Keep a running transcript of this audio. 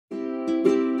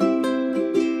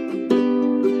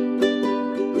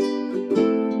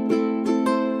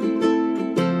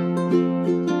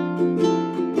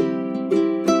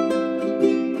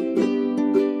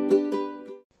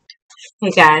Hey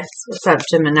guys, what's up,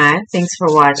 Gemini? Thanks for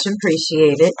watching.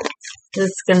 Appreciate it. This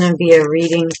is going to be a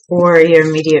reading for your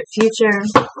immediate future,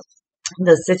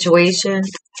 the situation,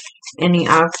 any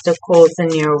obstacles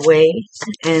in your way,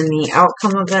 and the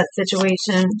outcome of that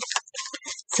situation.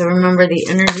 So remember, the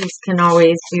energies can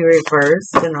always be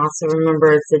reversed, and also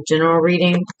remember it's a general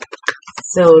reading.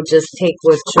 So just take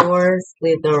what's yours,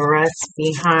 leave the rest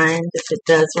behind. If it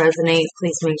does resonate,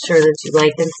 please make sure that you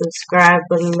like and subscribe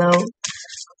below.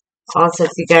 Also,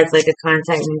 if you guys like to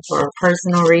contact me for a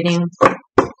personal reading,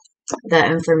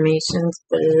 that information's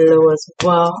below as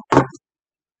well.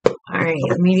 Alright,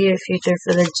 immediate future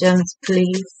for the gems,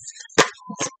 please.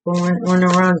 What's going on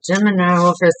around Gemini?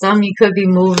 Well, for some, you could be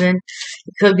moving,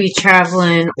 you could be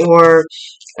traveling, or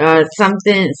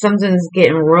something's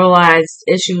getting realized,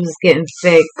 issues getting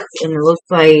fixed, and it looks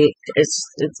like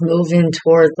it's moving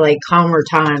towards like calmer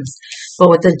times. But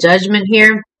with the Judgment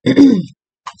here,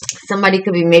 somebody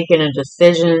could be making a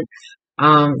decision.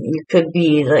 You could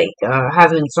be like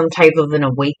having some type of an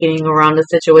awakening around the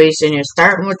situation. You're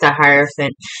starting with the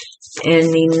Hierophant,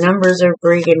 and the numbers are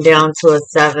breaking down to a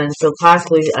 7. So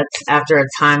possibly after a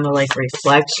time of like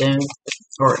reflection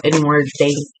or inward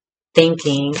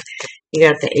thinking, you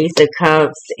got the Ace of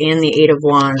Cups and the 8 of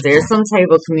Wands. There's some type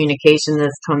of communication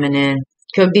that's coming in.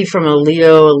 Could be from a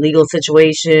Leo, a legal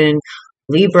situation,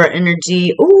 Libra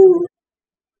energy. Ooh.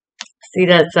 See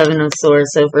that 7 of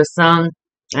Swords. So for some,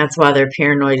 that's why they're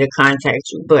paranoid to contact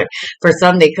you. But for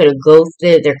some, they could have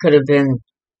ghosted. It could have been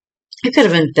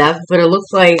theft. But it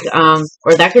looks like,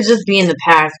 or that could just be in the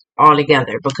past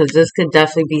altogether. Because this could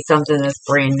definitely be something that's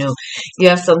brand new. You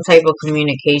have some type of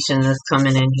communication that's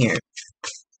coming in here.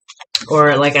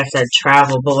 Or like I said,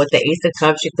 travel. But with the Ace of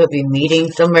Cups, you could be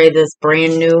meeting somebody that's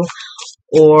brand new.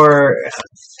 Or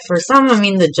for some, I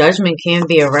mean, the Judgment can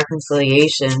be a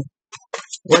reconciliation.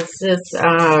 What's this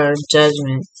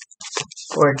Judgment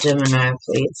for Gemini,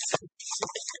 please?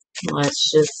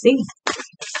 Let's just see.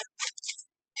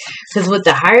 Because with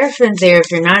the Hierophant there,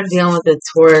 if you're not dealing with the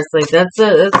Taurus, like that's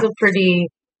a pretty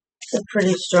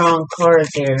strong card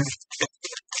there. This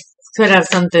could have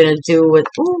something to do with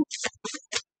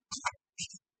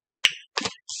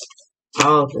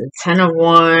the 10 of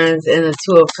Wands and the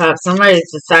 2 of Cups. Somebody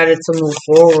decided to move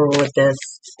forward with this.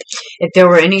 If there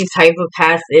were any type of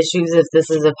past issues, if this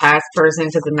is a past person,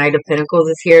 because the Knight of Pentacles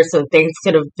is here, so things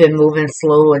could have been moving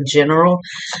slow in general.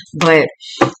 But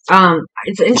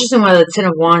it's interesting why the 10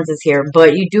 of Wands is here.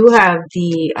 But you do have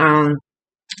the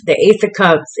Ace of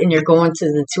Cups, and you're going to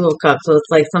the 2 of Cups. So it's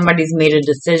like somebody's made a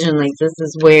decision, like this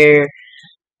is where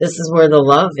the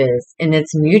love is, and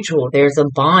it's mutual. There's a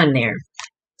bond there.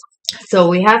 So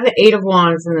we have the 8 of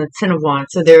Wands and the 10 of Wands.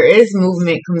 So there is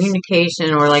movement,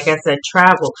 communication, or like I said,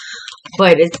 travel.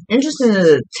 But it's interesting that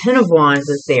the 10 of Wands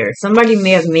is there. Somebody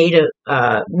may have made a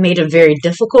very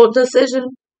difficult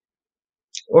decision,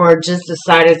 or just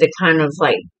decided to kind of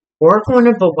like work on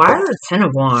it. But why the 10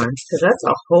 of Wands? Because that's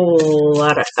a whole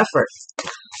lot of effort.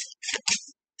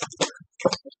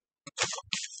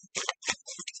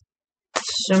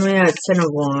 Show me that 10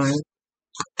 of Wands.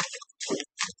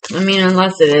 I mean,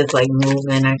 unless it is like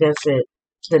movement, I guess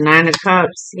the 9 of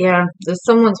Cups, yeah, there's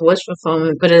someone's wish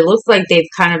fulfillment, but it looks like they've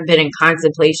kind of been in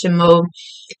contemplation mode.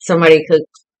 Somebody could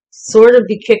sort of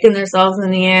be kicking themselves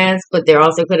in the ass, but there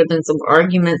also could have been some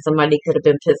arguments. Somebody could have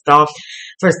been pissed off.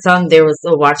 For some, there was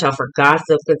a watch out for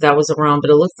gossip because that was around,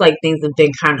 but it looks like things have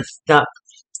been kind of stuck.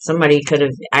 Somebody could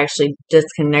have actually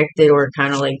disconnected or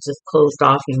kind of like just closed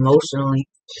off emotionally.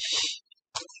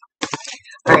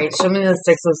 Alright, show me the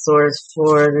 6 of Swords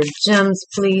for the gems,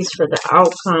 please, for the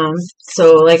outcome.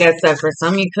 So, like I said, for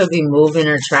some you could be moving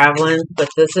or traveling, but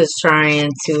this is trying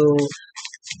to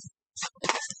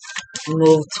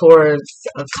move towards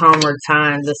a calmer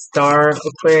time. The Star,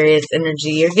 Aquarius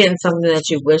energy. You're getting something that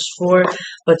you wish for,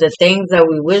 but the things that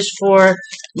we wish for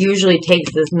usually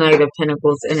takes this Knight of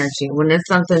Pentacles energy. When it's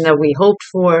something that we hoped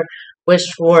for,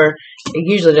 wish for, it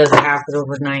usually doesn't happen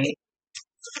overnight.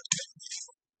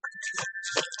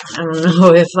 I don't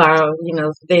know if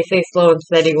they say slow and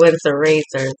steady wins the race,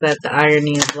 or is that the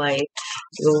irony of life?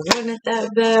 You want it that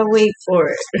bad, wait for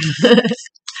it.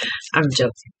 I'm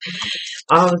joking.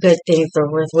 All good things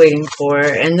are worth waiting for,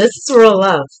 and this is real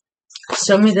love.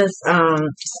 Show me this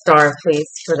Star, please,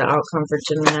 for the outcome for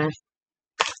Gemini.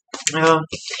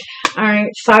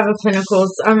 Alright, 5 of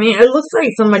Pentacles. I mean, it looks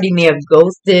like somebody may have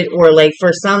ghosted, or like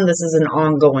for some, this is an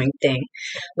ongoing thing.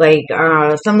 Like,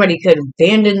 somebody could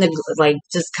abandon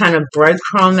just kind of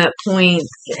breadcrumb at points,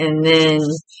 and then,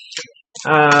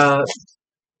 I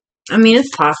mean,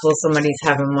 it's possible somebody's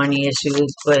having money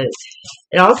issues, but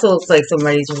it also looks like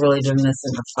somebody's really been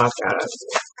missing the fuck out of it.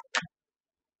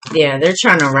 Yeah, they're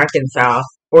trying to reconcile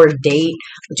or date.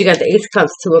 But you got the Ace of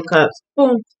Cups, Two of Cups,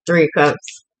 boom, Three of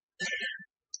Cups.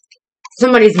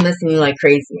 Somebody's missing you like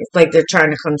crazy. It's like they're trying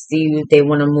to come see you. They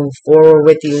want to move forward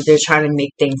with you. They're trying to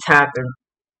make things happen.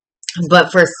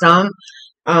 But for some,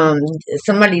 um,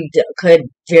 somebody could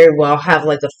very well have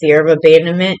like a fear of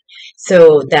abandonment.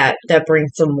 So that brings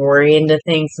some worry into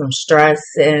things, some stress.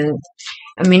 And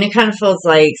I mean, it kind of feels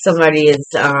like somebody is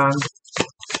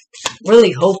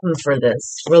really hoping for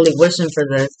this, really wishing for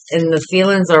this. And the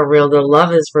feelings are real. The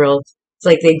love is real. It's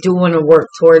like they do want to work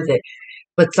towards it.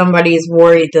 But somebody's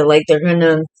worried that like they're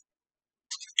gonna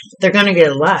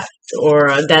get left, or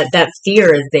that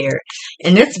fear is there,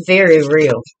 and it's very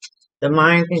real. The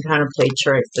mind can kind of play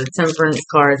tricks. The Temperance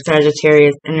card,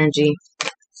 Sagittarius energy,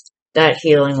 that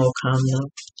healing will come though.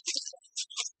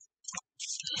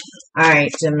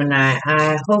 Alright, Gemini,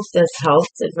 I hope this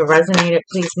helped. If it resonated,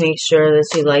 please make sure that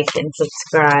you like and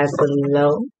subscribe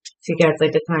below. If you guys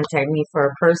like to contact me for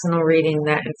a personal reading,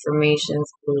 that information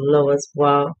is below as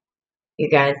well. You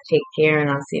guys take care,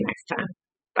 and I'll see you next time.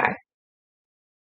 Bye.